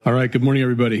All right, good morning,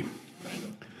 everybody.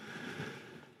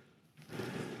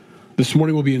 This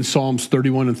morning we'll be in Psalms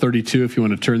 31 and 32, if you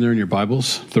want to turn there in your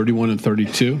Bibles, 31 and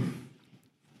 32.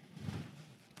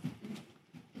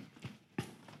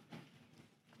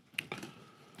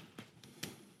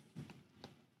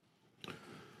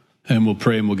 And we'll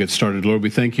pray and we'll get started. Lord, we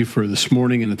thank you for this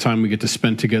morning and the time we get to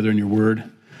spend together in your word.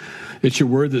 It's your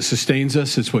word that sustains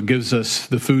us. It's what gives us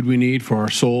the food we need for our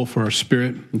soul, for our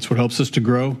spirit. It's what helps us to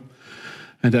grow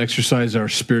and to exercise our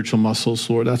spiritual muscles,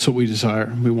 Lord. That's what we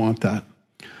desire. We want that.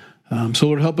 So,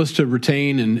 Lord, help us to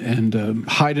retain and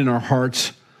hide in our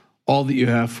hearts all that you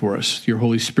have for us. Your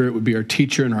Holy Spirit would be our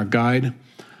teacher and our guide,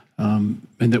 and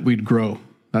that we'd grow.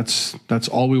 That's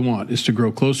all we want, is to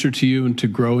grow closer to you and to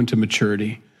grow into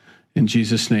maturity. In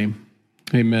Jesus' name,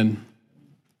 amen.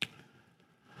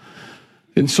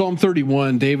 In Psalm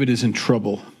 31, David is in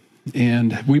trouble,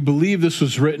 and we believe this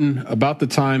was written about the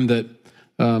time that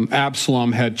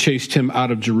Absalom had chased him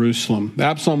out of Jerusalem.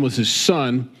 Absalom was his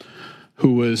son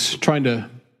who was trying to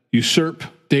usurp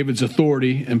David's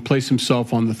authority and place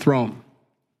himself on the throne.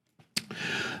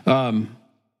 It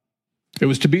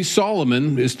was to be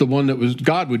Solomon, is the one that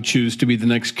God would choose to be the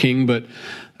next king, but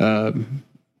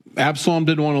Absalom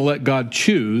didn't want to let God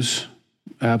choose.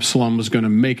 Absalom was going to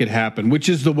make it happen, which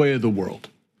is the way of the world.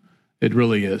 It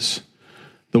really is.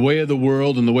 The way of the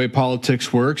world and the way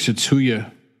politics works, it's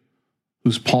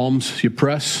whose palms you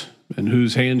press and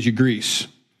whose hands you grease.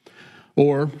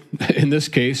 Or, in this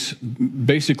case,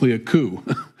 basically a coup.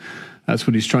 That's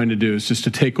what he's trying to do, is just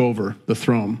to take over the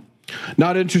throne.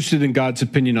 Not interested in God's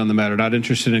opinion on the matter, not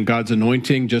interested in God's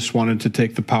anointing, just wanted to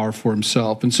take the power for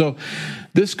himself. And so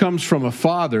this comes from a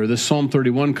father, this Psalm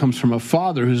 31 comes from a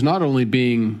father who's not only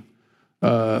being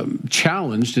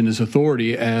challenged in his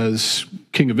authority as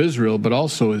king of Israel, but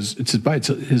also it's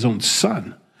his own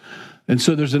son. And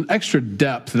so there's an extra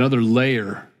depth, another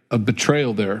layer of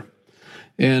betrayal there.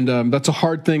 And that's a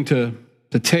hard thing to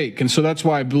take. And so that's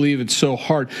why I believe it's so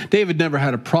hard. David never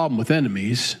had a problem with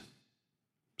enemies.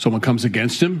 Someone comes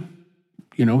against him,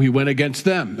 he went against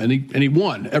them, and he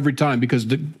won every time because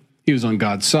he was on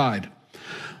God's side.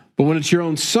 But when it's your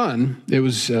own son, it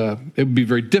would be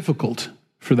very difficult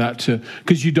for that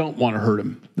because you don't want to hurt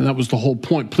him. And that was the whole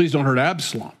point. Please don't hurt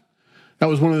Absalom. That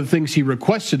was one of the things he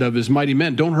requested of his mighty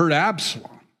men. Don't hurt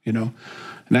Absalom, And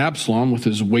Absalom, with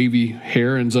his wavy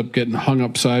hair, ends up getting hung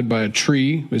upside by a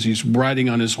tree as he's riding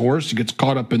on his horse. He gets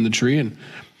caught up in the tree, and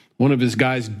one of his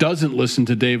guys doesn't listen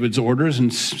to David's orders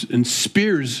and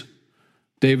spears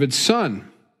David's son.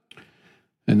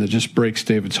 And that just breaks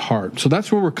David's heart. So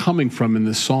that's where we're coming from in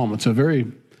this psalm. It's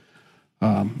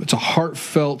it's a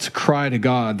heartfelt cry to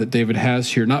God that David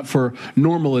has here, not for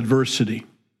normal adversity.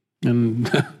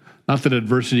 And not that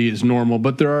adversity is normal,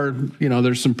 but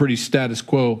there's some pretty status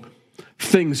quo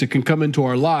things that can come into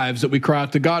our lives that we cry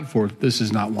out to God for. This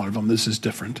is not one of them. This is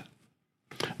different.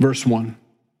 Verse 1.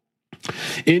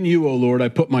 In you, O Lord, I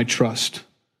put my trust.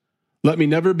 Let me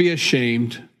never be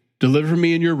ashamed. Deliver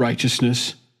me in your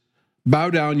righteousness. Bow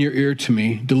down your ear to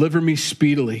me. Deliver me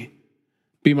speedily.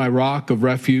 Be my rock of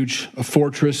refuge, a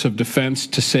fortress of defense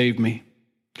to save me.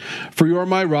 For you are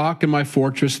my rock and my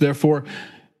fortress. Therefore,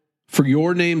 for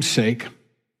your name's sake,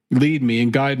 lead me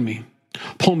and guide me.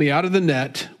 Pull me out of the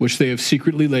net which they have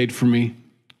secretly laid for me,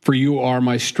 for you are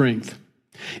my strength.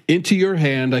 Into your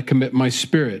hand I commit my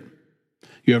spirit.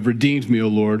 You have redeemed me, O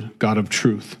Lord, God of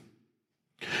truth.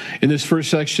 In this first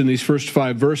section, these first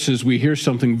 5 verses, we hear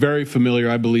something very familiar,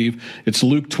 I believe. It's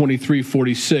Luke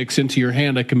 23:46. Into your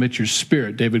hand I commit your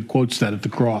spirit. David quotes that at the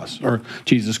cross, or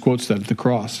Jesus quotes that at the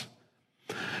cross.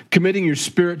 Committing your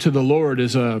spirit to the Lord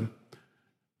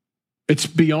it's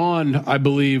beyond, I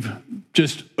believe,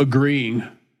 just agreeing.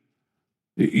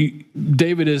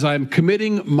 David is, I'm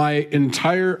committing my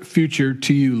entire future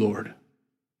to you, Lord.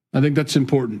 I think that's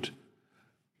important.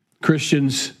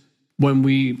 Christians, when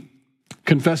we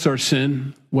confess our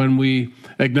sin, when we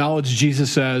acknowledge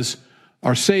Jesus as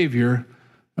our Savior,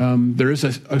 there is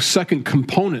a second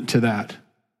component to that.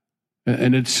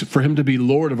 And it's for him to be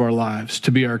Lord of our lives,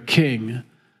 to be our King,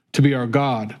 to be our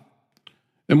God.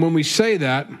 And when we say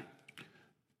that,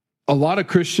 a lot of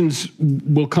Christians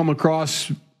will come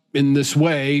across in this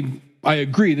way, I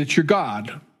agree that you're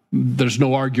God. There's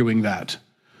no arguing that.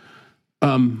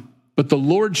 But the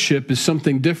lordship is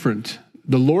something different.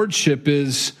 The lordship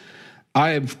is,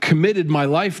 I have committed my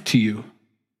life to you.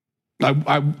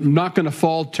 I'm not going to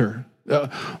falter.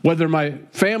 Whether my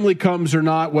family comes or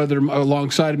not, whether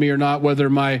alongside of me or not, whether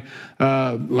my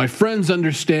friends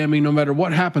understand me, no matter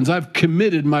what happens, I've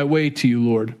committed my way to you,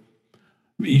 Lord.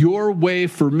 Your way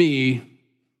for me,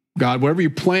 God, whatever your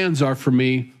plans are for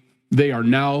me, they are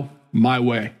now my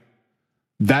way.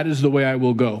 That is the way I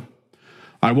will go.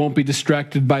 I won't be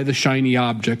distracted by the shiny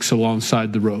objects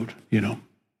alongside the road,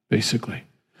 basically.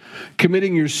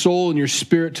 Committing your soul and your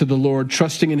spirit to the Lord,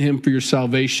 trusting in him for your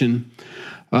salvation,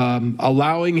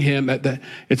 allowing him,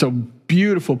 it's a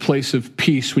beautiful place of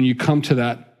peace when you come to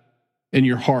that in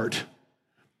your heart.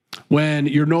 When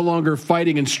you're no longer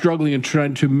fighting and struggling and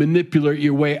trying to manipulate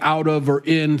your way out of or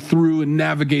in, through, and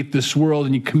navigate this world,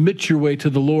 and you commit your way to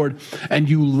the Lord, and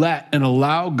you let and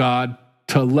allow God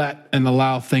to let and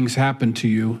allow things happen to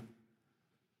you,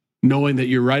 knowing that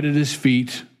you're right at his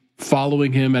feet,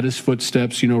 following him at his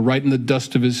footsteps, right in the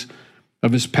dust of his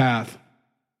path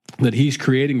that he's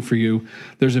creating for you.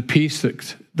 There's a peace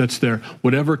that's there.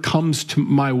 Whatever comes to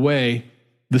my way,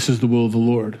 this is the will of the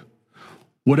Lord.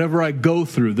 Whatever I go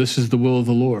through, this is the will of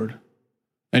the Lord.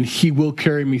 And he will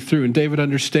carry me through. And David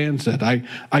understands that.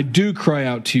 I do cry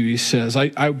out to you, he says.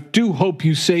 I do hope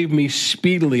you save me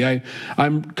speedily.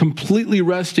 I'm completely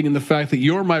resting in the fact that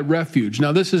you're my refuge.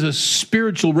 Now, this is a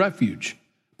spiritual refuge.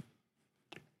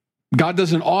 God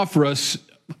doesn't offer us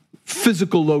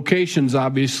physical locations,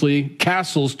 obviously,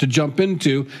 castles to jump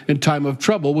into in time of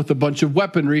trouble with a bunch of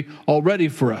weaponry all ready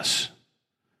for us.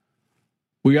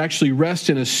 We actually rest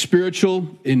in a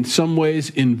spiritual, in some ways,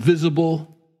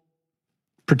 invisible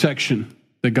protection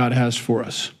that God has for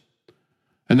us.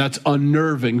 And that's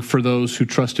unnerving for those who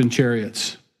trust in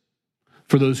chariots,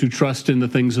 for those who trust in the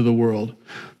things of the world.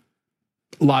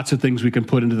 Lots of things we can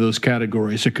put into those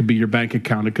categories. It could be your bank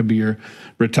account. It could be your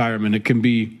retirement. It can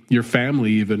be your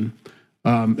family even.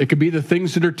 It could be the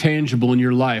things that are tangible in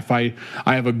your life. I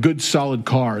have a good, solid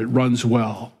car. It runs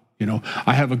well.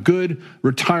 I have a good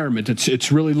retirement.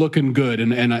 It's really looking good,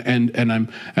 and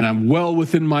I'm well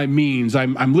within my means.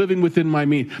 I'm living within my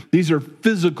means. These are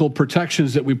physical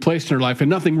protections that we place in our life, and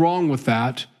nothing wrong with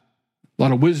that. A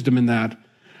lot of wisdom in that.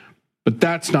 But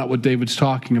that's not what David's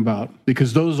talking about,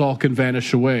 because those all can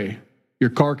vanish away.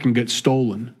 Your car can get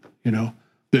stolen.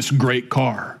 This great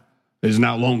car is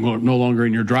now no longer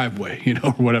in your driveway,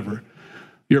 or whatever.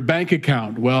 Your bank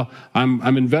account, well,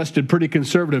 I'm invested pretty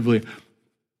conservatively.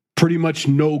 Pretty much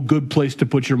no good place to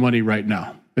put your money right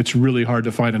now. It's really hard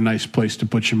to find a nice place to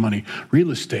put your money.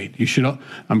 Real estate, you should.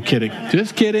 I'm kidding.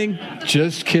 Just kidding.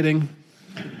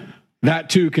 That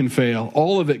too can fail.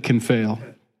 All of it can fail.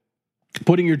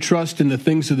 Putting your trust in the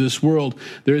things of this world,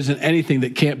 there isn't anything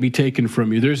that can't be taken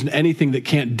from you. There isn't anything that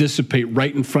can't dissipate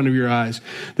right in front of your eyes.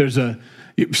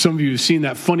 Some of you have seen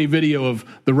that funny video of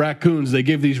the raccoons. They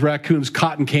give these raccoons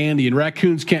cotton candy, and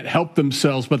raccoons can't help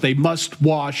themselves, but they must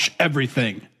wash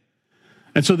everything.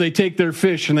 And so they take their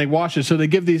fish and they wash it. So they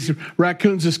give these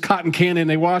raccoons this cotton candy and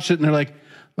they wash it, and they're like,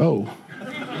 oh.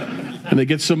 And they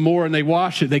get some more and they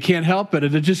wash it. They can't help it.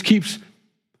 And it just keeps,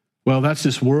 well, that's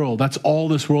this world. That's all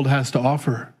this world has to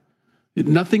offer.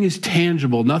 Nothing is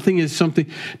tangible. Nothing is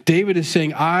something. David is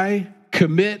saying, I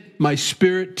commit my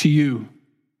spirit to you.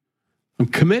 I'm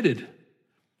committed.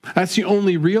 That's the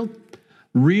only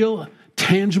real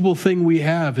tangible thing we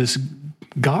have is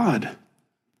God.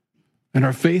 And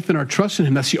our faith and our trust in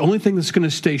him. That's the only thing that's going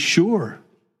to stay sure.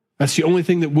 That's the only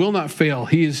thing that will not fail.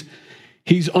 He's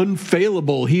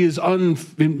unfailable. He's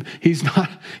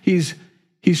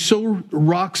so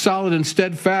rock solid and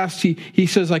steadfast. He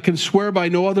says, I can swear by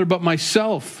no other but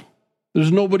myself. There's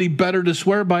nobody better to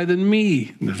swear by than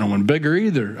me. There's no one bigger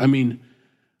either.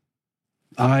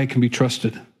 I can be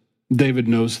trusted. David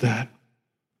knows that.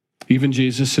 Even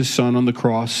Jesus, his son on the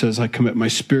cross, says, I commit my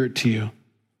spirit to you.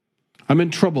 I'm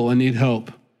in trouble. I need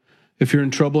help. If you're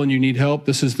in trouble and you need help,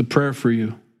 this is the prayer for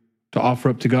you to offer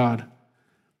up to God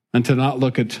and to not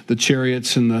look at the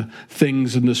chariots and the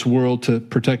things in this world to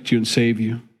protect you and save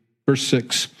you. Verse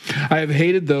 6, I have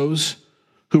hated those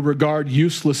who regard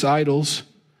useless idols,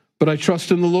 but I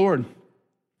trust in the Lord.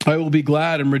 I will be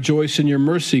glad and rejoice in your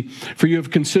mercy, for you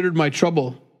have considered my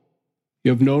trouble.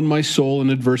 You have known my soul in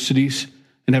adversities,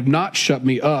 and have not shut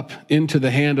me up into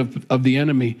the hand of the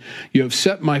enemy. You have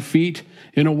set my feet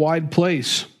in a wide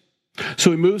place. So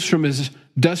he moves from his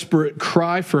desperate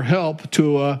cry for help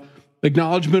to an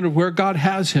acknowledgement of where God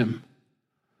has him.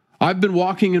 I've been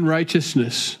walking in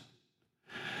righteousness.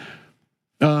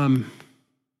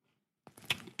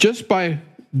 Just by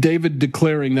David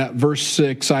declaring that, verse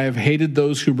 6, I have hated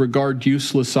those who regard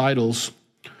useless idols.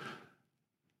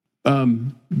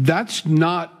 That's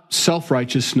not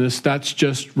self-righteousness, that's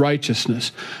just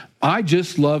righteousness. I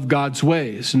just love God's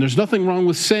ways, and there's nothing wrong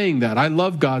with saying that. I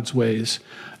love God's ways,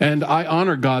 and I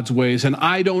honor God's ways, and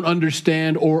I don't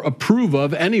understand or approve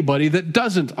of anybody that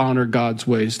doesn't honor God's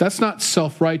ways. That's not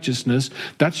self-righteousness.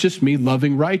 That's just me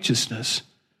loving righteousness.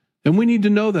 And we need to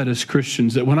know that as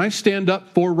Christians, that when I stand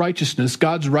up for righteousness,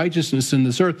 God's righteousness in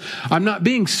this earth, I'm not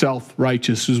being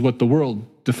self-righteous, is what the world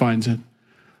defines it.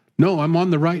 No, I'm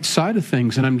on the right side of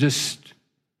things, and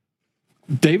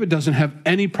David doesn't have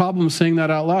any problem saying that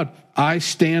out loud. I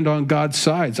stand on God's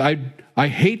sides. I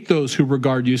hate those who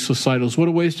regard useless idols. What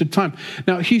a waste of time.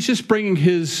 Now, he's just bringing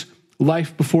his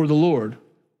life before the Lord.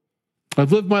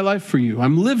 I've lived my life for you.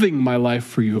 I'm living my life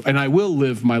for you, and I will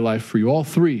live my life for you, all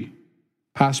three,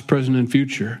 past, present, and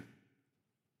future.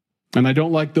 And I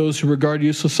don't like those who regard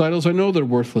useless idols. I know they're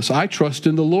worthless. I trust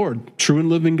in the Lord, true and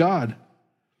living God.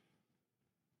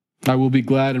 I will be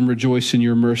glad and rejoice in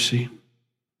your mercy.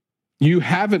 You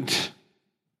haven't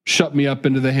shut me up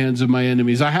into the hands of my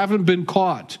enemies. I haven't been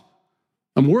caught.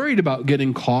 I'm worried about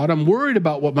getting caught. I'm worried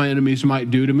about what my enemies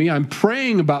might do to me. I'm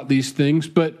praying about these things,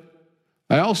 but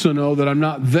I also know that I'm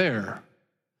not there.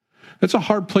 That's a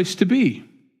hard place to be.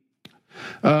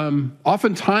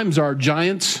 Oftentimes our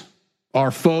giants,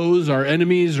 our foes, our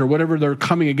enemies, or whatever they're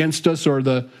coming against us, or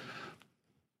the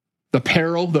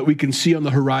peril that we can see on the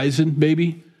horizon,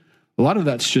 maybe, a lot of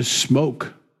that's just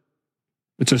smoke.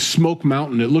 It's a smoke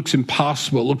mountain. It looks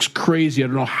impossible. It looks crazy. I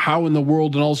don't know how in the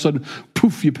world, and all of a sudden,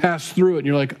 poof, you pass through it, and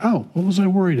you're like, oh, what was I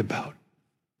worried about?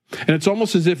 And it's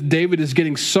almost as if David is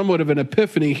getting somewhat of an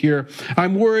epiphany here.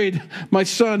 I'm worried, my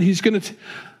son, he's going to...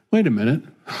 Wait a minute.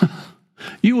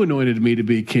 You anointed me to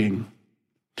be king.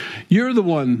 You're the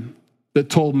one that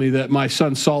told me that my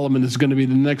son Solomon is going to be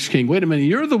the next king. Wait a minute.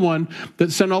 You're the one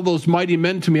that sent all those mighty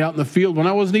men to me out in the field when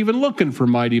I wasn't even looking for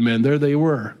mighty men. There they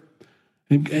were.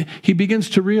 And he begins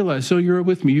to realize, so you're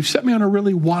with me. You've set me on a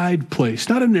really wide place,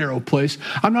 not a narrow place.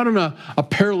 I'm not on a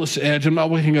perilous edge. I'm not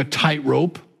walking a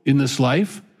tightrope in this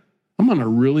life. I'm on a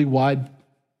really wide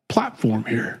platform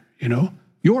here,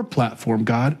 your platform,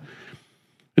 God.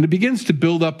 And it begins to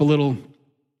build up a little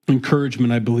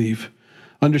encouragement, I believe,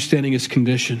 understanding his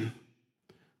condition,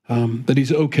 that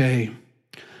he's okay.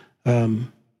 Verse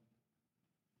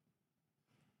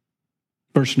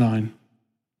 9,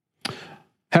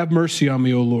 have mercy on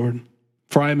me, O Lord,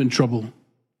 for I am in trouble.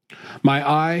 My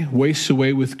eye wastes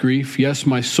away with grief, yes,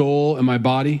 my soul and my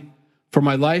body, for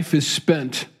my life is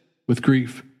spent with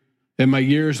grief, and my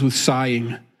years with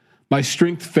sighing. My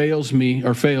strength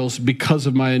fails because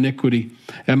of my iniquity,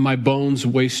 and my bones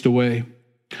waste away.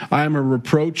 I am a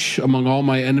reproach among all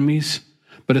my enemies,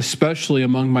 but especially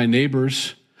among my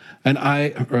neighbors, and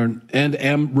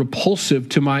am repulsive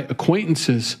to my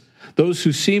acquaintances. Those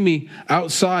who see me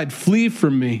outside flee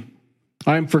from me.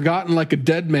 I am forgotten like a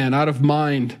dead man, out of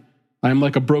mind. I am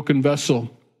like a broken vessel.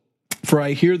 For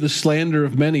I hear the slander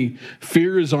of many.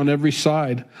 Fear is on every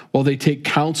side. While they take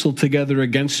counsel together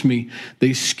against me,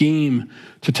 they scheme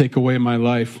to take away my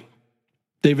life.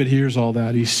 David hears all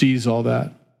that. He sees all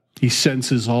that. He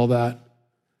senses all that.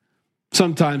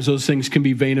 Sometimes those things can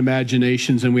be vain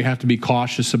imaginations, and we have to be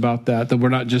cautious about that we're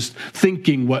not just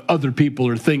thinking what other people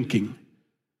are thinking.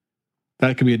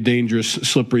 That can be a dangerous,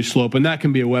 slippery slope, and that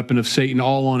can be a weapon of Satan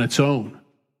all on its own,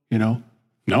 No,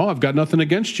 I've got nothing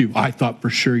against you. I thought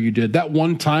for sure you did. That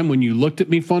one time when you looked at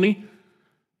me funny,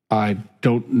 I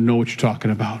don't know what you're talking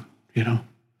about, Well,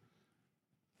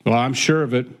 I'm sure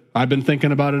of it. I've been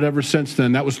thinking about it ever since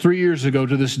then. That was 3 years ago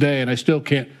to this day, and I still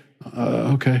can't.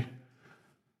 Okay.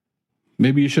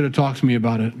 Maybe you should have talked to me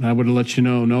about it, and I would have let you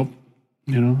know. Nope.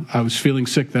 I was feeling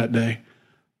sick that day,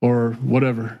 or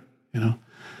whatever,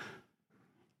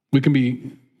 We can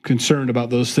be concerned about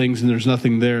those things, and there's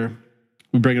nothing there.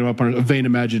 We bring them up on vain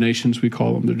imaginations, we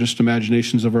call them. They're just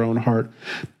imaginations of our own heart.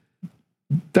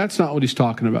 That's not what he's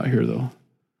talking about here, though.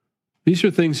 These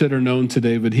are things that are known to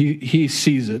David. He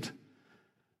sees it.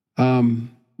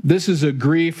 This is a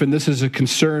grief and this is a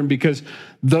concern because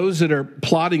those that are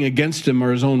plotting against him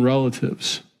are his own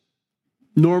relatives.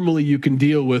 Normally, you can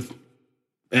deal with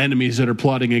enemies that are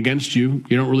plotting against you.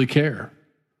 You don't really care.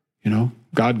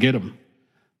 God get them.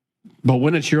 But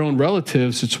when it's your own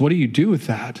relatives, it's what do you do with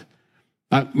that?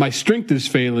 My strength is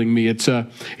failing me. It's a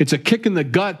kick in the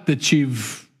gut that you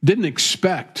didn't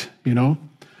expect,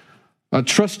 A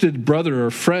trusted brother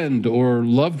or friend or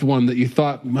loved one that you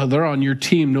thought, well, they're on your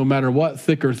team no matter what,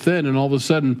 thick or thin, and all of a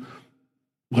sudden,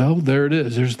 well, there it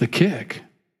is. There's the kick.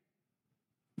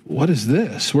 What is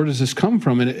this? Where does this come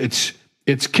from? And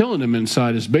it's killing him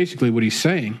inside is basically what he's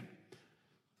saying.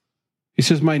 He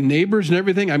says, my neighbors and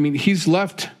everything. I mean, he's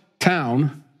left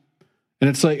town, and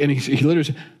it's like, and he literally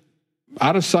said,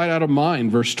 out of sight, out of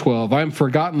mind, verse 12. I am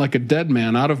forgotten like a dead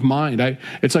man, out of mind.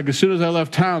 It's like as soon as I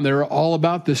left town, they were all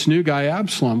about this new guy,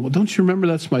 Absalom. Well, don't you remember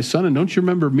that's my son? And don't you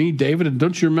remember me, David? And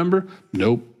don't you remember?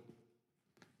 Nope.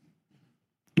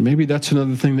 Maybe that's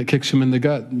another thing that kicks him in the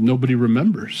gut. Nobody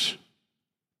remembers,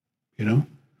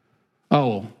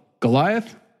 Oh,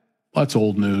 Goliath? That's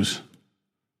old news.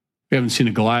 We haven't seen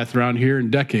a Goliath around here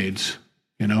in decades,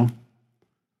 you know.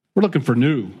 We're looking for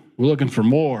new. We're looking for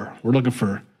more. We're looking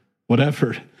for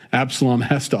whatever Absalom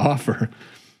has to offer.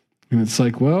 And it's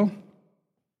like, well,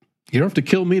 you don't have to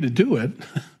kill me to do it.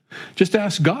 Just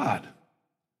ask God.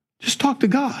 Just talk to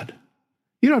God.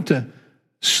 You don't have to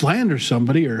slander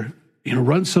somebody or,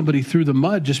 run somebody through the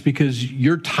mud just because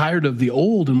you're tired of the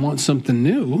old and want something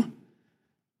new.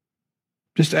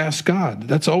 Just ask God.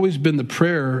 That's always been the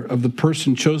prayer of the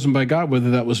person chosen by God,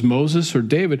 whether that was Moses or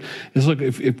David, is look,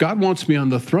 if God wants me on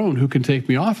the throne, who can take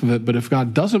me off of it? But if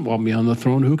God doesn't want me on the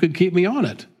throne, who can keep me on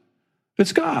it?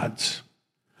 It's God's.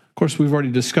 Of course, we've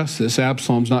already discussed this.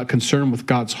 Absalom's not concerned with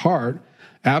God's heart.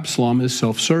 Absalom is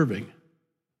self-serving.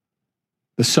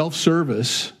 The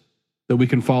self-service that we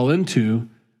can fall into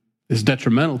is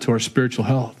detrimental to our spiritual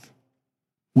health.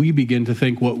 We begin to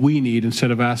think what we need instead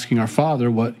of asking our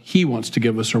Father what He wants to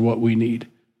give us or what we need.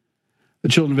 The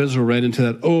children of Israel ran into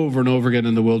that over and over again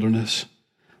in the wilderness.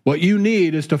 What you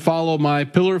need is to follow my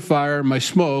pillar of fire, my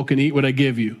smoke, and eat what I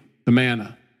give you, the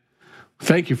manna.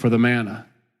 Thank you for the manna.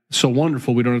 It's so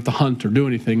wonderful we don't have to hunt or do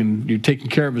anything, and you're taking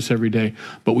care of us every day,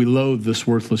 but we loathe this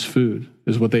worthless food,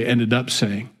 is what they ended up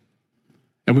saying.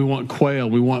 And we want quail,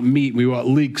 we want meat, we want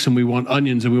leeks, and we want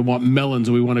onions, and we want melons,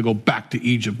 and we want to go back to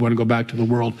Egypt. We want to go back to the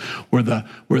world where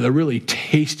the really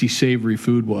tasty, savory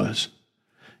food was.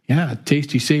 Yeah,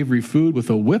 tasty, savory food with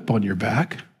a whip on your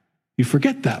back. You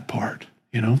forget that part,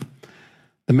 The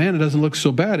manna doesn't look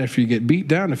so bad after you get beat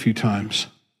down a few times.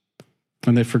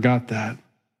 And they forgot that.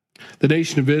 The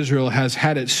nation of Israel has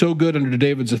had it so good under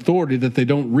David's authority that they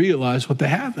don't realize what they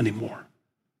have anymore.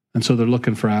 And so they're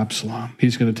looking for Absalom.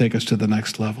 He's going to take us to the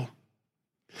next level.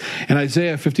 In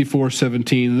Isaiah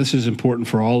 54:17, this is important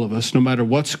for all of us, no matter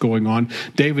what's going on.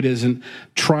 David isn't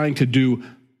trying to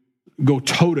go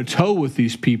toe-to-toe with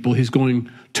these people. He's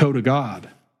going toe to God.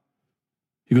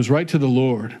 He goes right to the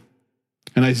Lord.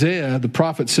 And Isaiah, the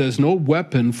prophet, says, "No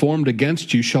weapon formed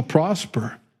against you shall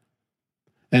prosper.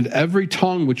 And every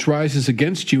tongue which rises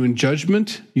against you in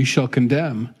judgment you shall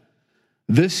condemn.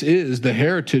 This is the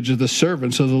heritage of the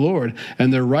servants of the Lord,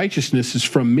 and their righteousness is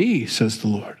from me, says the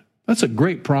Lord." That's a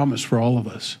great promise for all of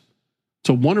us. It's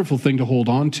a wonderful thing to hold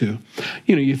on to.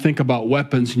 You think about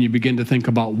weapons and you begin to think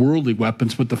about worldly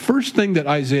weapons, but the first thing that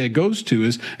Isaiah goes to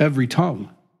is every tongue.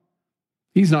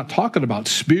 He's not talking about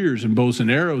spears and bows and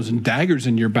arrows and daggers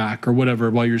in your back or whatever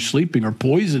while you're sleeping, or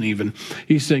poison even.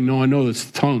 He's saying, no, I know it's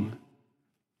the tongue.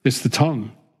 It's the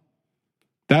tongue.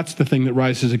 That's the thing that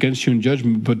rises against you in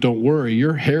judgment, but don't worry.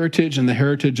 Your heritage and the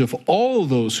heritage of all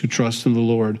those who trust in the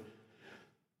Lord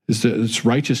is that it's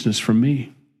righteousness from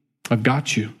me. I've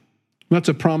got you. That's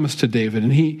a promise to David,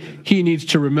 and he needs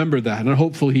to remember that, and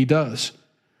hopefully he does.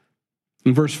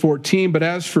 In verse 14, "But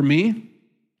as for me,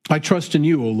 I trust in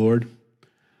you, O Lord.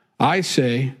 I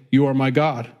say, you are my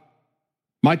God.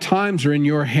 My times are in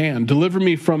your hand. Deliver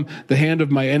me from the hand of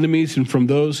my enemies and from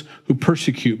those who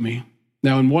persecute me."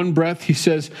 Now, in one breath, he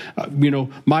says,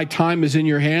 my time is in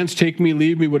your hands. Take me,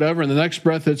 leave me, whatever. And the next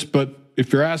breath, it's, but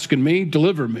if you're asking me,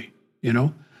 deliver me.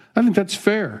 I think that's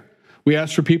fair. We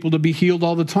ask for people to be healed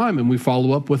all the time, and we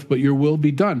follow up with, but your will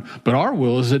be done. But our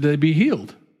will is that they be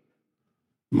healed.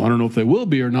 I don't know if they will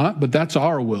be or not, but that's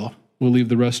our will. We'll leave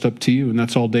the rest up to you. And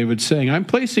that's all David's saying. I'm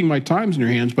placing my times in your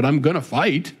hands, but I'm going to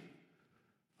fight.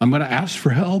 I'm going to ask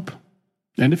for help.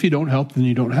 And if you don't help, then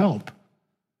you don't help.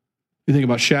 You think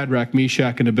about Shadrach,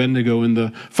 Meshach, and Abednego in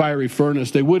the fiery furnace.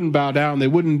 They wouldn't bow down. They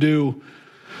wouldn't do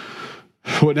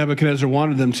what Nebuchadnezzar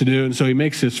wanted them to do. And so he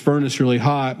makes this furnace really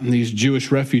hot. And these Jewish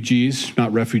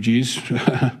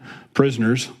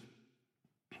prisoners.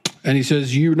 And he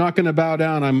says, you're not going to bow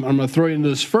down. I'm going to throw you into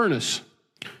this furnace.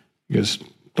 He goes,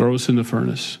 throw us in the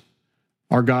furnace.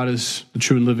 Our God is the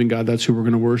true and living God. That's who we're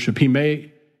going to worship. He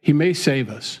may save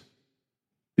us.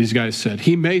 These guys said,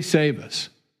 he may save us.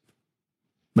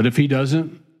 But if he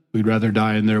doesn't, we'd rather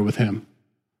die in there with him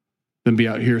than be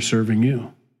out here serving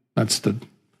you. That's the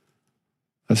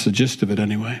gist of it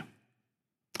anyway.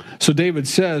 So David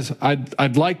says,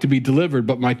 I'd like to be delivered,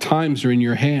 but my times are in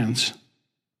your hands.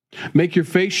 Make your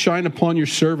face shine upon your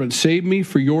servant. Save me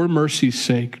for your mercy's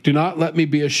sake. Do not let me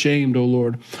be ashamed, O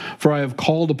Lord, for I have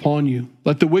called upon you.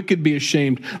 Let the wicked be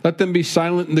ashamed. Let them be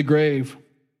silent in the grave.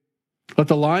 Let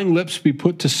the lying lips be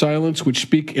put to silence, which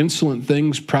speak insolent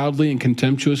things proudly and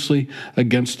contemptuously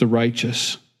against the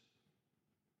righteous.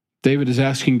 David is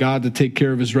asking God to take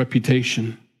care of his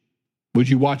reputation. Would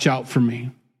you watch out for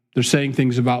me? They're saying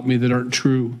things about me that aren't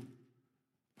true,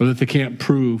 or that they can't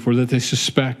prove, or that they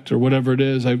suspect, or whatever it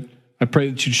is. I pray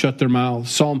that you'd shut their mouths.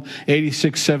 Psalm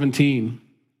 86:17.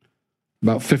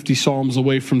 about 50 Psalms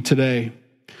away from today.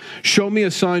 Show me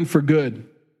a sign for good,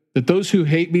 that those who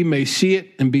hate me may see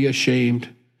it and be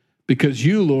ashamed, because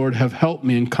you, Lord, have helped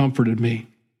me and comforted me.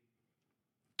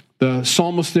 The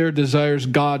psalmist there desires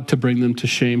God to bring them to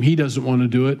shame. He doesn't want to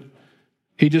do it.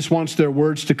 He just wants their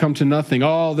words to come to nothing.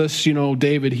 Oh, this,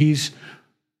 David, he's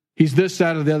this,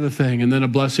 that, or the other thing. And then a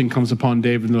blessing comes upon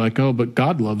David, and they're like, oh, but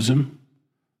God loves him.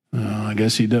 Oh, I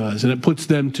guess he does. And it puts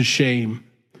them to shame.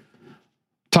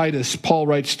 Titus, Paul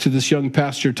writes to this young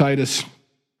pastor, Titus,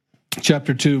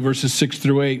 chapter 2, verses 6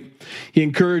 through 8. He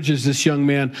encourages this young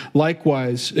man,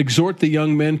 likewise, exhort the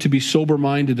young men to be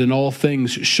sober-minded in all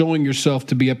things, showing yourself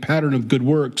to be a pattern of good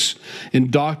works,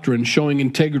 in doctrine, showing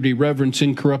integrity, reverence,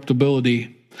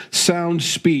 incorruptibility, sound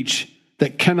speech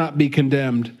that cannot be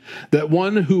condemned, that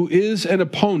one who is an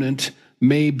opponent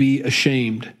may be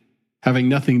ashamed, having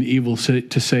nothing evil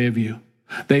to say of you.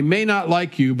 They may not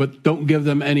like you, but don't give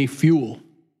them any fuel.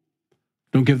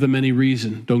 Don't give them any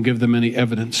reason. Don't give them any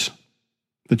evidence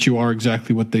that you are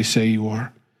exactly what they say you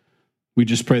are. We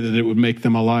just pray that it would make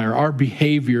them a liar. Our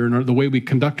behavior and the way we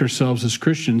conduct ourselves as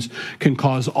Christians can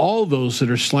cause all those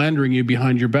that are slandering you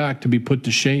behind your back to be put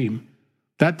to shame.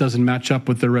 That doesn't match up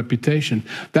with their reputation.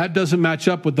 That doesn't match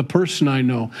up with the person I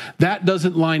know. That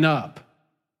doesn't line up.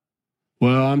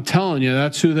 Well, I'm telling you,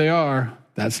 that's who they are.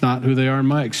 That's not who they are in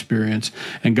my experience.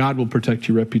 And God will protect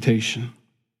your reputation.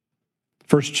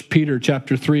 1 Peter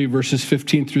chapter 3, verses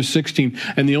 15 through 16.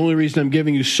 And the only reason I'm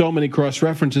giving you so many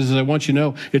cross-references is I want you to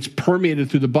know it's permeated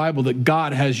through the Bible that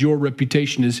God has your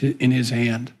reputation in his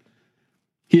hand.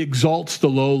 He exalts the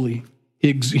lowly.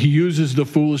 He uses the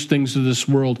foolish things of this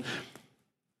world.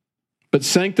 But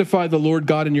sanctify the Lord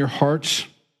God in your hearts.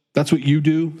 That's what you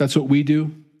do. That's what we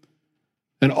do.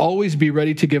 And always be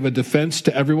ready to give a defense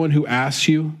to everyone who asks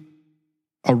you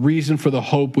a reason for the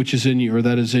hope which is in you, or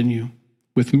that is in you.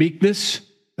 With meekness,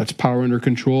 that's power under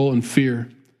control, and fear.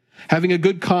 Having a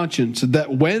good conscience, that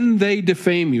when they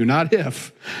defame you, not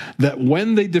if, that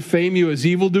when they defame you as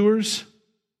evildoers,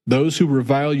 those who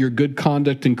revile your good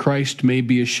conduct in Christ may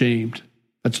be ashamed.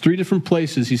 That's 3 different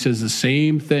places he says the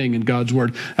same thing in God's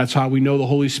word. That's how we know the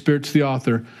Holy Spirit's the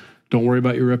author. Don't worry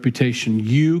about your reputation.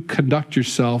 You conduct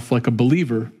yourself like a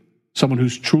believer, someone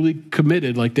who's truly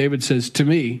committed, like David says, to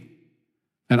me,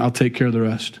 and I'll take care of the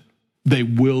rest. They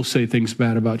will say things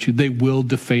bad about you. They will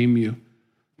defame you.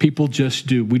 People just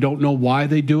do. We don't know why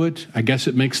they do it. I guess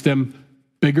it makes them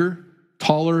bigger,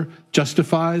 taller,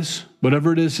 justifies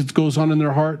whatever it is that goes on in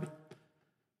their heart.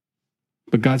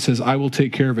 But God says, I will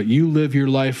take care of it. You live your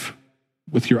life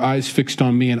with your eyes fixed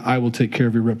on me, and I will take care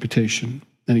of your reputation.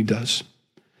 And he does.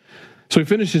 So he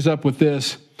finishes up with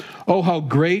this. Oh, how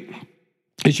great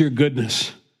is your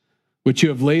goodness, which you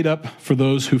have laid up for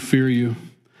those who fear you,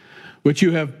 which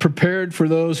you have prepared for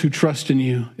those who trust in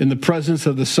you, in the presence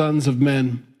of the sons of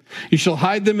men. You shall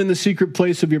hide them in the secret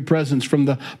place of your presence from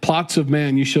the plots of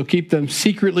man. You shall keep them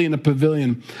secretly in a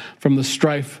pavilion from the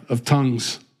strife of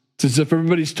tongues. It's as if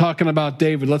everybody's talking about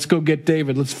David. Let's go get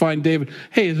David. Let's find David.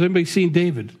 Hey, has anybody seen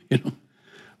David?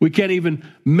 We can't even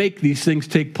make these things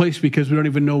take place because we don't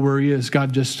even know where he is.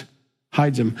 God just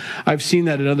hides him. I've seen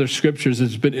that in other scriptures.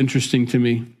 It's been interesting to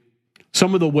me.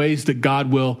 Some of the ways that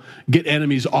God will get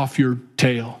enemies off your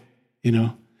tail,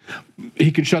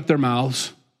 He can shut their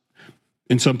mouths.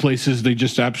 In some places, they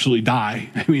just absolutely die.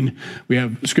 I mean, we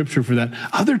have scripture for that.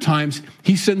 Other times,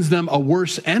 he sends them a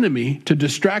worse enemy to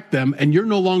distract them, and you're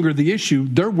no longer the issue.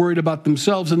 They're worried about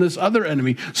themselves and this other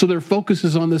enemy, so their focus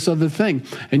is on this other thing.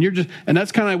 And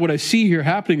that's kind of what I see here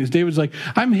happening is David's like,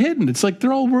 I'm hidden. It's like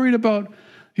they're all worried about,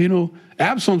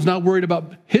 Absalom's not worried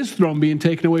about his throne being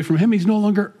taken away from him. He's no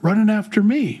longer running after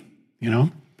me,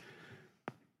 A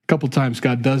couple times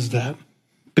God does that.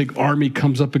 Big army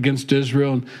comes up against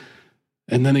Israel,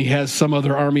 and then he has some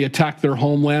other army attack their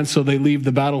homeland, so they leave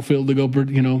the battlefield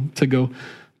to go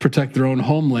protect their own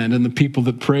homeland. And the people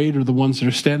that prayed are the ones that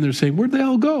are standing there saying, where'd they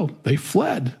all go? They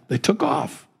fled. They took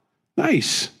off.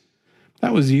 Nice.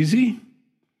 That was easy.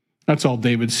 That's all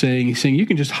David's saying. He's saying, you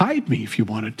can just hide me if you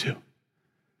wanted to.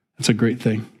 That's a great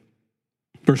thing.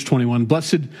 Verse 21,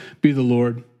 blessed be the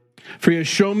Lord, for he has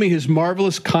shown me his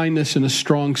marvelous kindness in a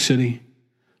strong city.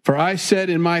 For I said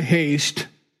in my haste,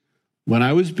 when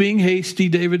I was being hasty,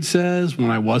 David says, when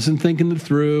I wasn't thinking it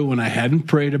through, when I hadn't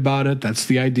prayed about it, that's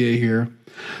the idea here.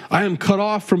 I am cut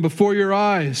off from before your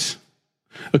eyes.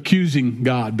 Accusing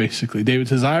God, basically. David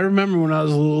says, I remember when I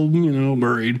was a little,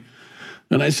 worried.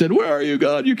 And I said, where are you,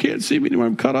 God? You can't see me anymore.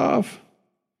 I'm cut off.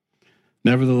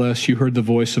 Nevertheless, you heard the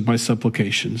voice of my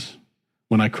supplications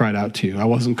when I cried out to you. I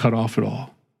wasn't cut off at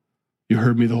all. You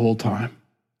heard me the whole time.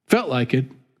 Felt like it.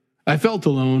 I felt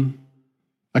alone.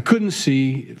 I couldn't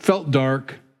see. It felt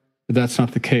dark. But that's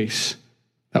not the case.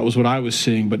 That was what I was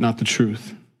seeing, but not the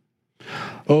truth.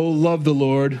 Oh, love the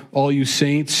Lord, all you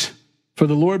saints, for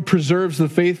the Lord preserves the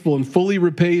faithful and fully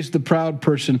repays the proud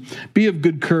person. Be of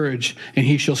good courage, and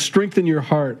he shall strengthen your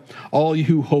heart, all you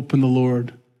who hope in the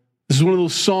Lord. This is one of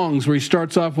those songs where he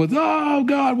starts off with, oh,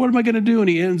 God, what am I going to do? And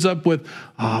he ends up with,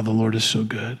 the Lord is so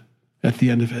good at the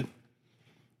end of it.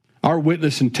 Our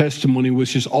witness and testimony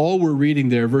was just all we're reading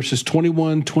there, verses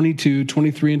 21, 22,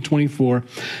 23, and 24.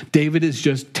 David is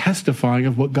just testifying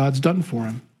of what God's done for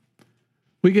him.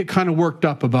 We get kind of worked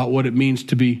up about what it means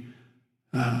to be,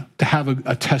 to have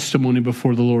a testimony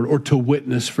before the Lord or to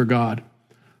witness for God.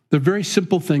 They're very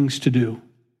simple things to do.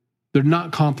 They're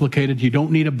not complicated. You don't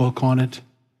need a book on it.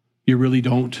 You really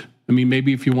don't. I mean,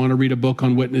 maybe if you want to read a book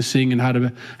on witnessing and how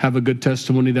to have a good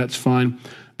testimony, that's fine.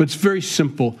 But it's very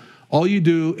simple. All you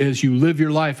do is you live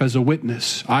your life as a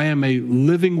witness. I am a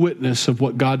living witness of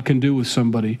what God can do with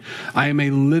somebody. I am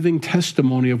a living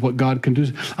testimony of what God can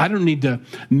do. I don't need to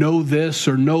know this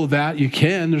or know that. You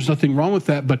can. There's nothing wrong with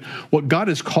that. But what God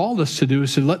has called us to do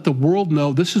is to let the world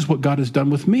know this is what God has done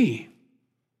with me.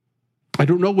 I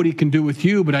don't know what he can do with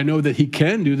you, but I know that he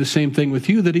can do the same thing with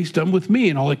you that he's done with me.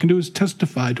 And all I can do is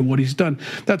testify to what he's done.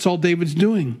 That's all David's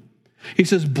doing. He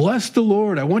says, bless the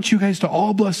Lord. I want you guys to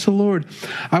all bless the Lord.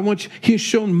 He has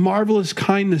shown marvelous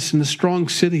kindness in the strong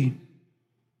city.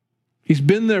 He's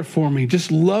been there for me.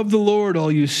 Just love the Lord,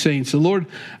 all you saints. The Lord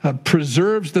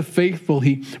preserves the faithful.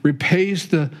 He repays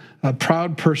the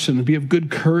proud person. Be of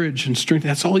good courage and strength.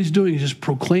 That's all he's doing. He's just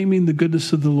proclaiming the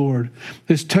goodness of the Lord.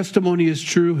 His testimony is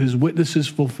true. His witness is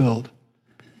fulfilled.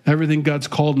 Everything God's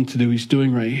called him to do, he's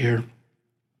doing right here.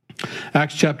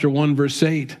 Acts chapter 1, verse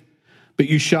 8. But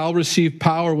you shall receive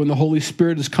power when the Holy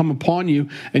Spirit has come upon you,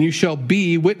 and you shall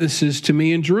be witnesses to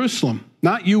me in Jerusalem.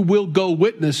 Not you will go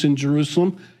witness in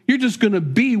Jerusalem. You're just going to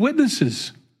be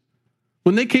witnesses.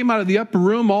 When they came out of the upper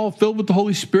room, all filled with the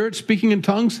Holy Spirit, speaking in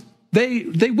tongues, they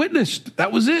witnessed.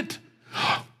 That was it.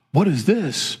 What is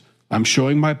this? I'm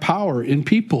showing my power in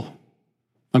people.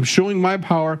 I'm showing my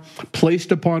power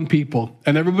placed upon people.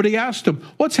 And everybody asked him,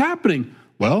 what's happening?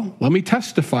 Well, let me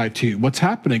testify to you. What's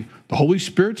happening? The Holy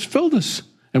Spirit's filled us.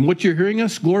 And what you're hearing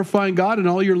us glorifying God in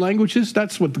all your languages,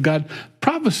 that's what God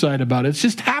prophesied about. It's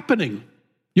just happening.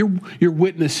 You're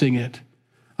witnessing it.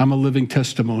 I'm a living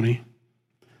testimony.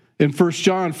 In 1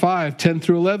 John 5, 10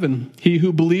 through 11, he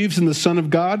who believes in the Son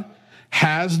of God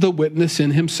has the witness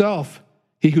in himself.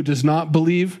 He who does not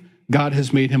believe, God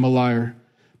has made him a liar,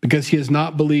 because he has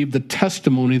not believed the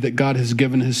testimony that God has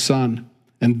given his Son.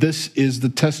 And this is the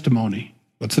testimony.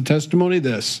 What's the testimony?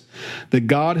 This, that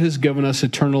God has given us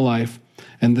eternal life,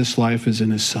 and this life is in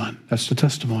his Son. That's the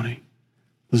testimony.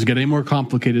 Doesn't get any more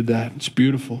complicated than that. It's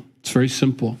beautiful. It's very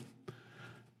simple.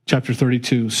 Chapter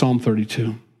 32, Psalm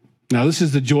 32. Now, this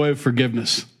is the joy of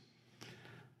forgiveness.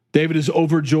 David is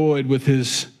overjoyed with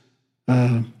his,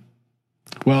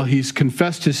 he's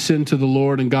confessed his sin to the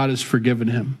Lord, and God has forgiven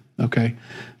him. Okay?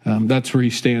 That's where he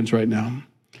stands right now.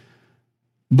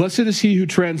 Blessed is he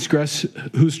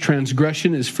whose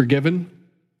transgression is forgiven,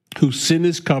 whose sin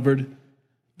is covered.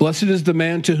 Blessed is the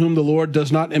man to whom the Lord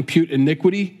does not impute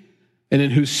iniquity, and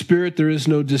in whose spirit there is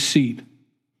no deceit.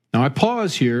 Now I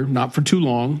pause here, not for too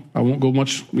long. I won't go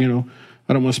much, I don't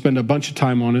want to spend a bunch of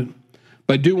time on it.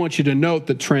 But I do want you to note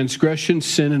that transgression,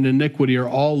 sin, and iniquity are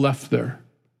all left there.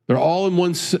 They're all in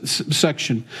one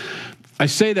section. I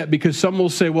say that because some will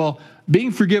say, well,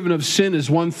 being forgiven of sin is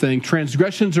one thing,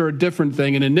 transgressions are a different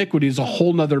thing, and iniquity is a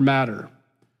whole nother matter.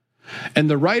 And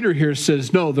the writer here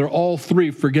says, no, they're all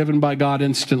three forgiven by God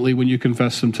instantly when you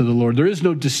confess them to the Lord. There is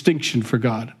no distinction for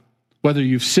God. Whether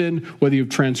you've sinned, whether you've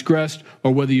transgressed,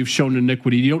 or whether you've shown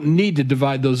iniquity. You don't need to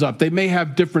divide those up. They may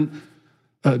have different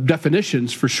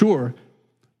definitions for sure,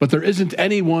 but there isn't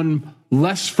any one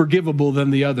less forgivable than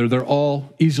the other. They're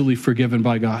all easily forgiven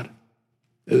by God.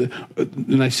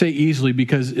 And I say easily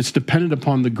because it's dependent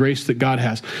upon the grace that God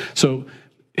has. So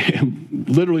it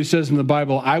literally says in the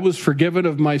Bible, I was forgiven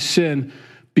of my sin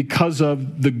because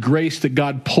of the grace that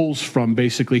God pulls from,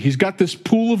 basically. He's got this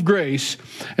pool of grace,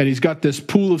 and he's got this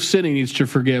pool of sin he needs to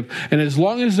forgive. And as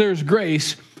long as there's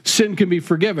grace, sin can be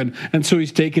forgiven. And so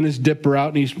he's taken his dipper out,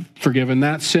 and he's forgiven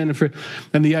that sin.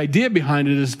 And the idea behind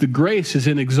it is the grace is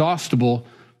inexhaustible,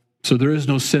 so there is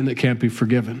no sin that can't be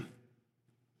forgiven.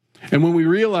 And when we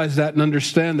realize that and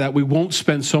understand that, we won't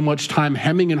spend so much time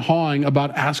hemming and hawing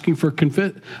about asking for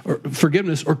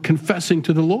forgiveness or confessing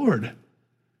to the Lord.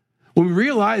 When we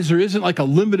realize there isn't like a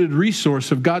limited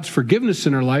resource of God's forgiveness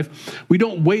in our life, we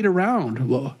don't wait around.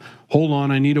 Well, hold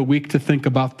on, I need a week to think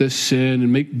about this sin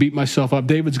and beat myself up.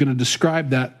 David's going to describe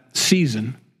that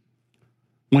season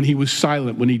when he was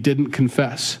silent, when he didn't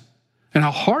confess. and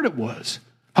how hard it was,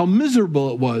 how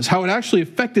miserable it was, how it actually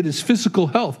affected his physical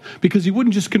health because he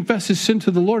wouldn't just confess his sin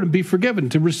to the Lord and be forgiven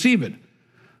to receive it.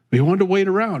 He wanted to wait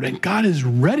around, and God is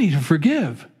ready to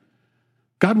forgive.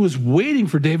 God was waiting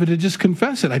for David to just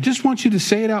confess it. I just want you to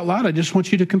say it out loud. I just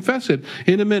want you to confess it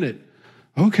in a minute.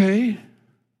 Okay,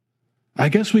 I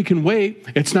guess we can wait.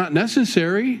 It's not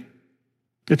necessary.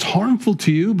 It's harmful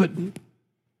to you, but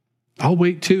I'll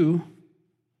wait too.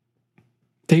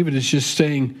 David is just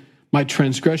saying, my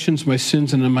transgressions, my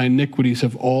sins, and my iniquities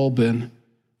have all been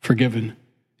forgiven,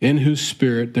 in whose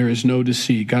spirit there is no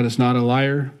deceit. God is not a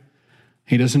liar.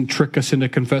 He doesn't trick us into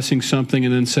confessing something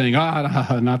and then saying,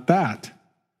 not that.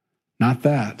 Not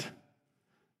that.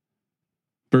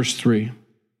 Verse 3.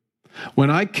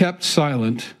 When I kept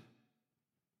silent,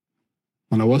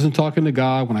 when I wasn't talking to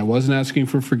God, when I wasn't asking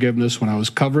for forgiveness, when I was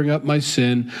covering up my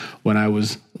sin, when I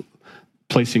was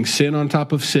placing sin on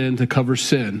top of sin to cover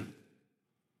sin,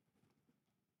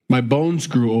 my bones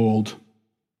grew old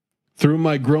through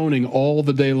my groaning all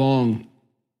the day long.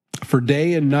 For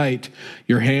day and night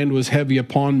your hand was heavy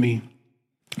upon me.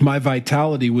 My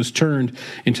vitality was turned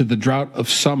into the drought of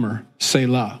summer,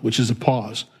 Selah, which is a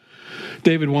pause.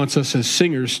 David wants us as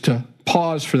singers to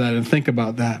pause for that and think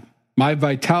about that. My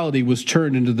vitality was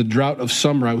turned into the drought of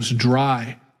summer. I was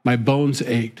dry. My bones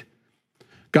ached.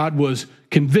 God was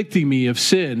convicting me of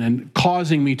sin and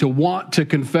causing me to want to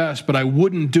confess, but I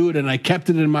wouldn't do it, and I kept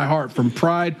it in my heart from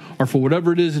pride or for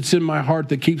whatever it is that's in my heart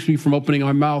that keeps me from opening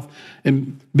my mouth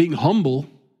and being humble.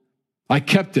 I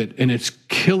kept it, and it's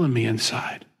killing me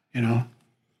inside, you know.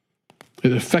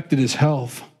 It affected his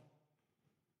health.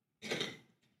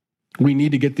 We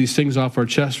need to get these things off our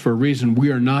chest for a reason.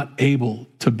 We are not able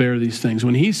to bear these things.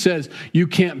 When he says you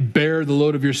can't bear the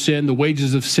load of your sin, the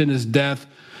wages of sin is death,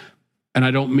 and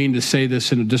I don't mean to say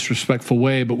this in a disrespectful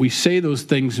way, but we say those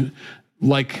things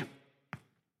like,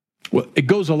 well, it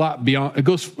goes a lot beyond, it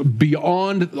goes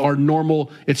beyond our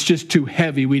normal, it's just too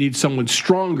heavy, we need someone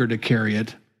stronger to carry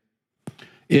it.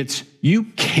 It's, you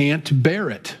can't bear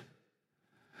it.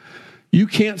 You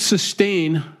can't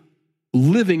sustain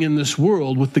living in this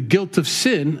world with the guilt of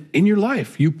sin in your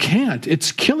life. You can't.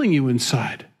 It's killing you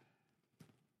inside.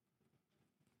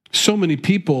 So many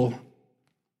people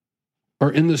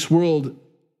are in this world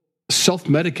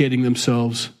self-medicating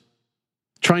themselves,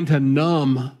 trying to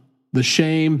numb the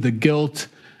shame, the guilt,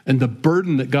 and the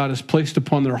burden that God has placed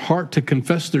upon their heart to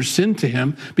confess their sin to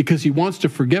him because he wants to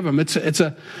forgive them.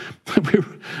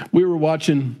 We were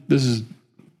watching, this is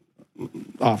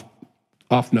off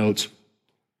notes.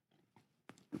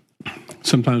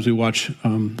 Sometimes we watch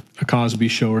a Cosby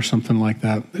show or something like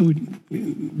that.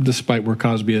 Despite where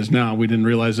Cosby is now, we didn't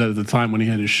realize that at the time when he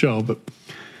had his show, but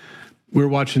we were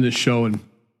watching this show, and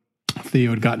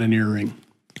Theo had gotten an earring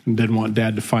and didn't want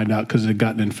Dad to find out because it had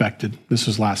gotten infected. This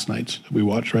was last night's that we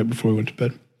watched right before we went to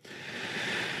bed.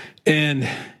 And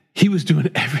he was doing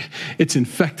it's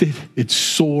infected, it's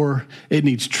sore, it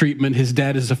needs treatment. His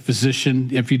dad is a physician,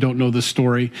 if you don't know the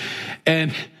story.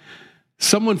 And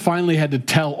someone finally had to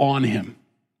tell on him,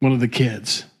 one of the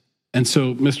kids. And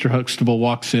so Mr. Huxtable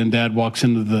walks in, Dad walks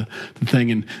into the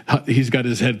thing, and he's got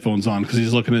his headphones on because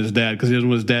he's looking at his dad because he doesn't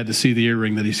want his dad to see the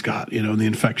earring that he's got, you know, and the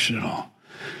infection and all.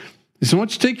 He said, why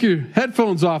don't you take your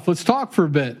headphones off? Let's talk for a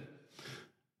bit.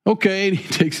 Okay, and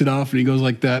he takes it off and he goes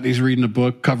like that. He's reading a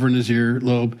book, covering his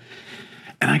earlobe.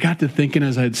 And I got to thinking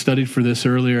as I had studied for this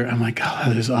earlier, I'm like, oh,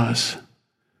 that is us.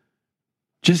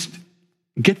 Just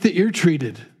get the ear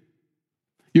treated.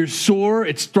 You're sore,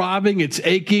 it's throbbing, it's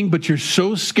aching, but you're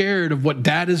so scared of what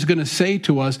Dad is going to say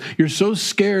to us. You're so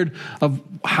scared of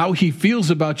how he feels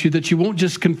about you that you won't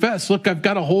just confess, look, I've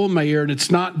got a hole in my ear and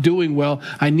it's not doing well.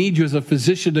 I need you as a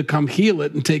physician to come heal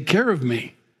it and take care of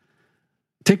me.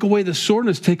 Take away the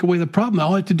soreness, take away the problem.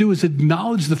 All I have to do is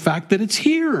acknowledge the fact that it's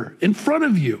here in front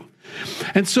of you.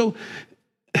 And so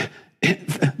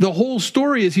the whole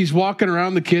story is he's walking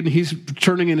around the kid and he's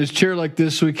turning in his chair like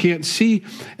this so he can't see.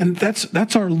 And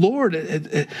that's our Lord.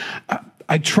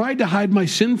 I tried to hide my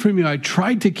sin from you. I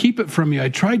tried to keep it from you. I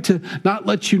tried to not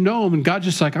let you know. And God's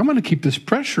just like, I'm going to keep this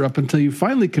pressure up until you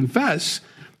finally confess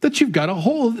that you've got a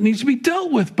hole that needs to be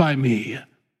dealt with by me.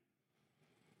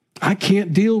 I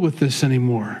can't deal with this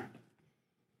anymore.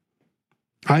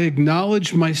 I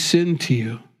acknowledge my sin to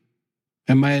you,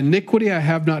 and my iniquity I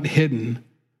have not hidden.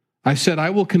 I said,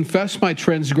 I will confess my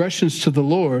transgressions to the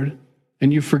Lord,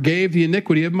 and you forgave the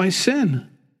iniquity of my sin.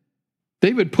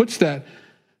 David puts that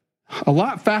a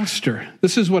lot faster.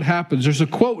 This is what happens. There's a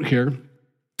quote here.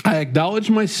 I acknowledge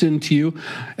my sin to you,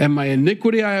 and my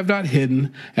iniquity I have not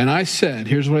hidden. And I said,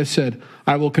 here's what I said,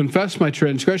 I will confess my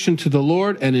transgression to the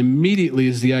Lord, and immediately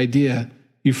is the idea,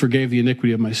 you forgave the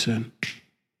iniquity of my sin.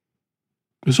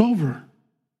 It was over.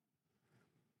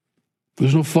 There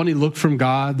was no funny look from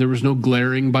God. There was no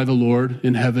glaring by the Lord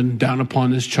in heaven down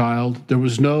upon his child. There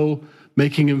was no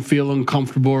making him feel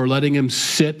uncomfortable or letting him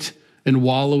sit and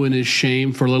wallow in his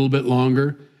shame for a little bit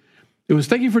longer. It was,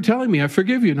 thank you for telling me, I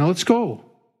forgive you, now let's go.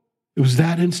 It was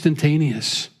that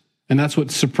instantaneous. And that's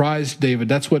what surprised David.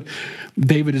 That's what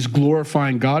David is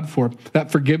glorifying God for.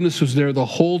 That forgiveness was there the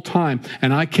whole time,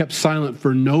 and I kept silent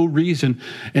for no reason,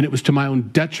 and it was to my own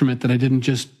detriment that I didn't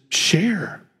just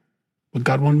share what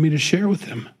God wanted me to share with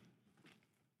him.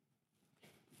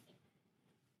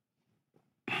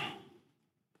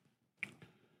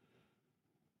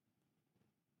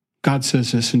 God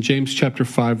says this in James chapter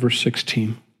 5, verse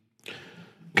 16.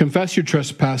 Confess your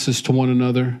trespasses to one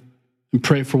another and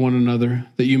pray for one another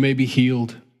that you may be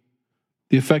healed.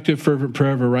 The effective fervent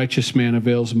prayer of a righteous man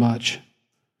avails much.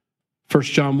 1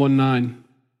 John 1:9.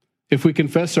 If we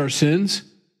confess our sins,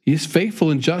 he is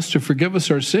faithful and just to forgive us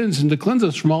our sins and to cleanse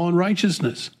us from all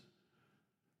unrighteousness.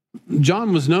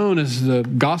 John was known as the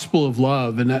gospel of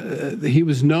love, and he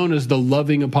was known as the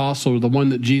loving apostle, or the one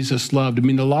that Jesus loved. I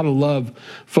mean, a lot of love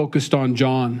focused on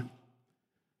John.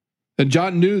 And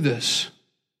John knew this.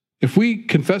 If we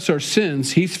confess our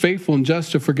sins, he's faithful and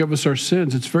just to forgive us our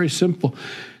sins. It's very simple,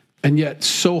 and yet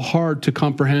so hard to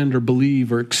comprehend or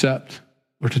believe or accept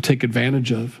or to take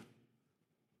advantage of,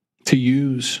 to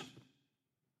use.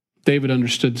 David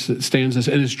understands this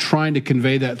and is trying to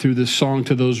convey that through this song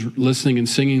to those listening and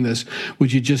singing this.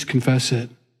 Would you just confess it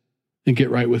and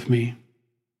get right with me?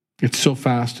 It's so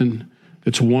fast and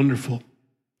it's wonderful.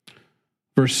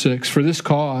 Verse 6, for this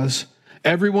cause,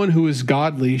 everyone who is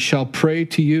godly shall pray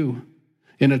to you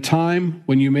in a time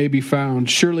when you may be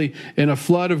found. Surely in a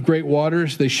flood of great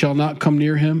waters they shall not come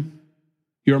near him.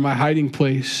 You are my hiding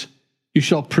place. You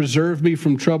shall preserve me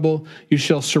from trouble. You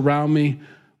shall surround me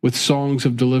with songs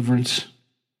of deliverance.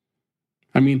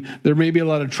 I mean, there may be a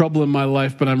lot of trouble in my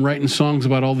life, but I'm writing songs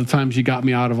about all the times you got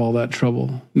me out of all that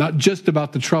trouble. Not just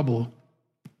about the trouble.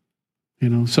 You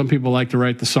know, some people like to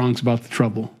write the songs about the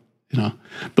trouble. You know,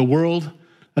 the world,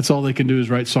 that's all they can do is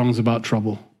write songs about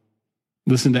trouble.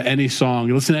 Listen to any song.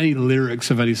 Listen to any lyrics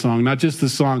of any song, not just the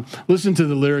song. Listen to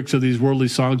the lyrics of these worldly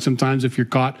songs. Sometimes if you're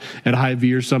caught at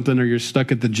Hy-Vee or something, or you're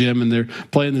stuck at the gym and they're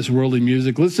playing this worldly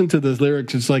music, listen to the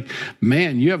lyrics. It's like,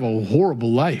 man, you have a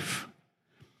horrible life.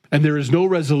 And there is no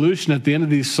resolution at the end of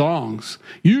these songs.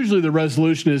 Usually the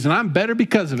resolution is, and I'm better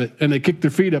because of it. And they kick their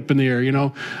feet up in the air, you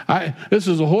know. This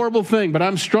is a horrible thing, but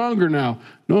I'm stronger now.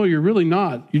 No, you're really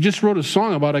not. You just wrote a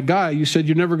song about a guy you said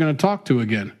you're never going to talk to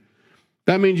again.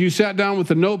 That means you sat down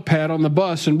with a notepad on the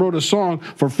bus and wrote a song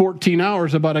for 14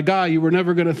 hours about a guy you were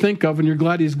never going to think of, and you're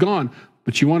glad he's gone.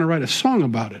 But you want to write a song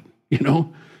about it, you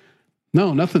know?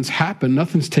 No, nothing's happened.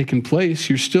 Nothing's taken place.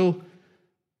 You're still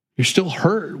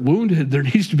hurt, wounded. There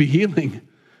needs to be healing.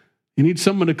 You need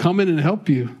someone to come in and help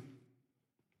you.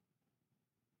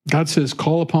 God says,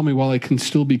 call upon me while I can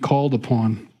still be called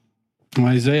upon. In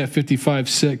Isaiah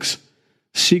 55:6,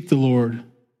 seek the Lord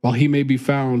while he may be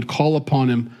found. Call upon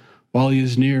him while he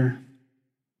is near.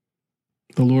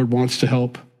 The Lord wants to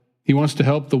help. He wants to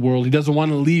help the world. He doesn't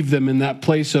want to leave them in that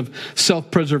place of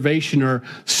self-preservation or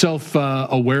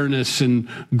self-awareness and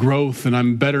growth. And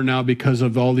I'm better now because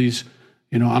of all these,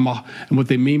 you know, and what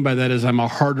they mean by that is I'm a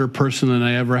harder person than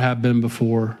I ever have been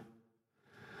before.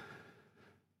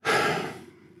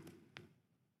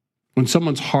 When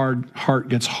someone's heart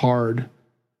gets hard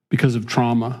because of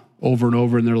trauma over and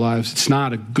over in their lives, it's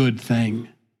not a good thing.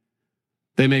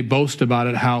 They may boast about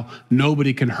it, how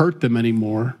nobody can hurt them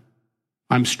anymore.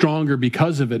 I'm stronger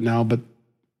because of it now, but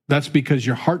that's because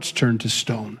your heart's turned to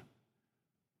stone.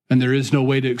 And there is no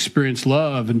way to experience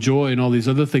love and joy and all these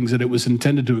other things that it was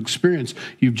intended to experience.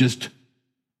 You've just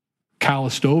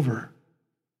calloused over.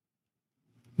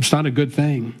 It's not a good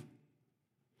thing.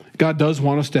 God does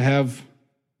want us to have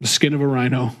the skin of a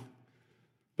rhino,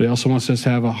 but he also wants us to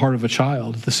have a heart of a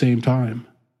child at the same time.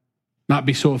 Not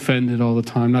be so offended all the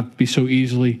time, not be so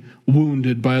easily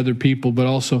wounded by other people, but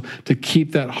also to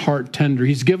keep that heart tender.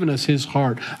 He's given us his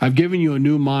heart. I've given you a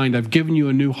new mind. I've given you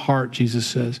a new heart, Jesus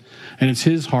says. And it's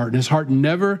his heart. And his heart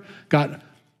never got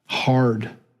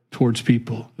hard towards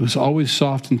people. It was always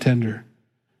soft and tender.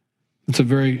 It's a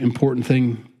very important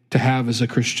thing to have as a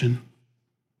Christian.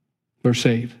 Verse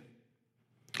 8.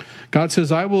 God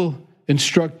says, I will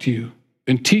instruct you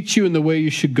and teach you in the way you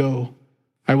should go.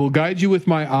 I will guide you with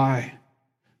my eye.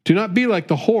 Do not be like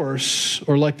the horse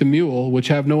or like the mule, which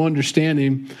have no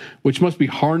understanding, which must be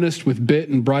harnessed with bit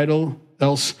and bridle,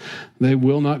 else they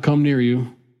will not come near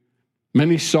you.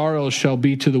 Many sorrows shall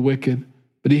be to the wicked,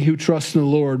 but he who trusts in the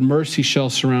Lord, mercy shall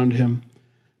surround him.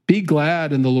 Be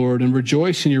glad in the Lord and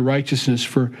rejoice in your righteousness,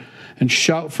 and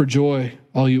shout for joy,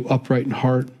 all you upright in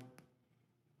heart.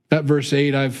 That verse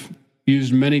 8 I've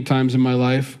used many times in my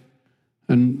life,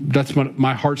 and that's what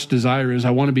my heart's desire is.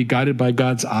 I want to be guided by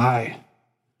God's eye.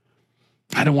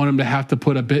 I don't want him to have to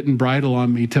put a bit and bridle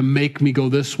on me to make me go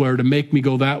this way or to make me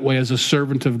go that way as a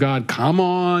servant of God. Come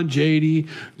on, JD,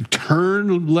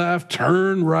 turn left,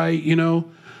 turn right, No,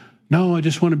 I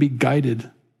just want to be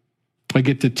guided. I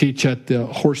get to teach at the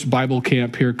Horse Bible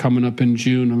Camp here coming up in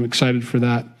June. I'm excited for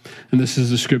that. And this is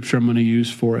the scripture I'm going to use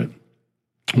for it.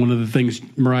 One of the things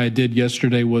Mariah did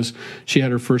yesterday was she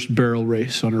had her first barrel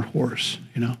race on her horse,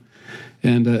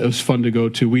 And it was fun to go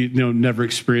to. We never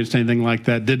experienced anything like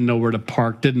that. Didn't know where to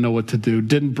park. Didn't know what to do.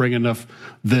 Didn't bring enough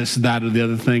this, that, or the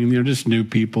other thing. Just new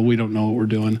people. We don't know what we're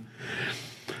doing.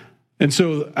 And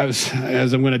so as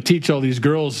I'm going to teach all these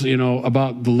girls,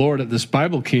 about the Lord at this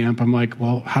Bible camp, I'm like,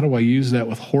 well, how do I use that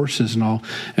with horses and all?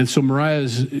 And so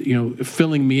Mariah's,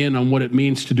 filling me in on what it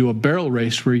means to do a barrel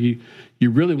race where you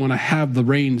really want to have the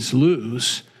reins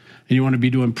loose. And you want to be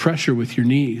doing pressure with your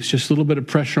knees. Just a little bit of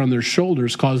pressure on their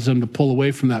shoulders causes them to pull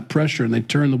away from that pressure, and they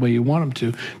turn the way you want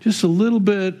them to. Just a little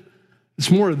bit.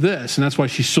 It's more of this, and that's why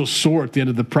she's so sore at the end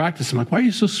of the practice. I'm like, why are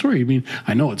you so sore? You mean,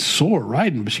 I know it's sore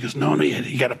riding, but she goes, no,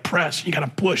 you got to press, you got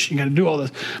to push, you got to do all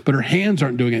this. But her hands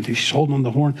aren't doing anything. She's holding on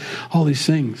the horn, all these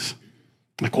things.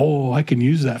 Like, oh, I can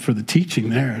use that for the teaching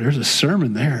there. There's a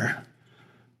sermon there,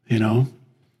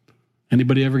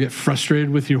 Anybody ever get frustrated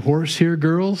with your horse here,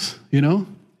 girls?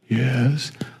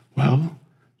 Yes. Well,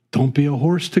 don't be a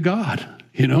horse to God,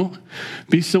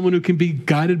 Be someone who can be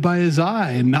guided by his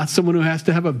eye and not someone who has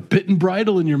to have a bit and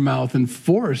bridle in your mouth and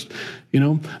forced,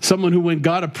 Someone who, when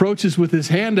God approaches with his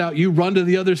hand out, you run to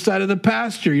the other side of the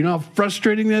pasture. You know how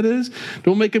frustrating that is?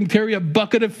 Don't make him carry a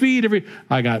bucket of feed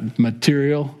I got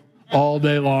material all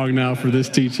day long now for this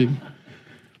teaching.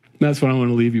 That's what I want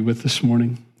to leave you with this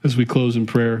morning as we close in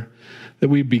prayer, that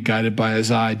we be guided by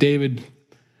his eye.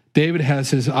 David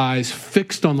has his eyes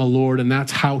fixed on the Lord, and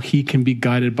that's how he can be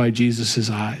guided by Jesus'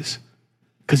 eyes,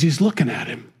 because he's looking at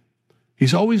him.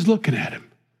 He's always looking at him.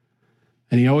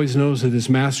 And he always knows that his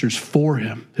master's for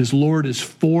him. His Lord is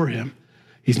for him.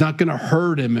 He's not going to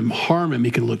hurt him and harm him.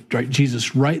 He can look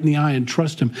Jesus right in the eye and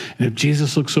trust him. And if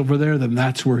Jesus looks over there, then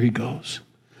that's where he goes.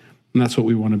 And that's what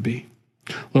we want to be.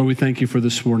 Lord, we thank you for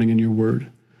this morning in your word.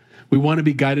 We want to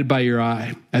be guided by your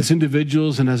eye as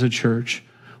individuals and as a church.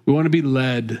 We want to be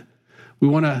led. We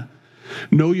want to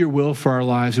know your will for our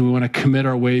lives, and we want to commit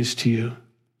our ways to you.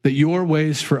 That your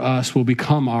ways for us will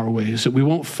become our ways, that we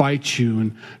won't fight you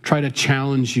and try to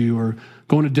challenge you or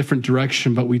go in a different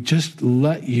direction, but we just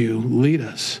let you lead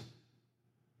us.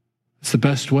 It's the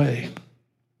best way.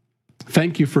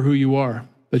 Thank you for who you are,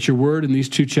 that your word in these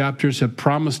 2 chapters have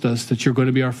promised us that you're going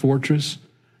to be our fortress.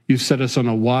 You've set us on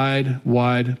a wide,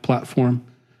 wide platform,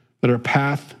 that our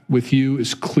path with you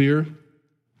is clear,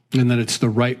 and that it's the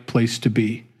right place to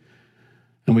be.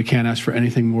 And we can't ask for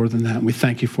anything more than that. And we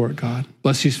thank you for it, God.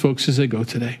 Bless these folks as they go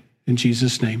today. In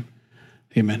Jesus' name,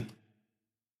 amen.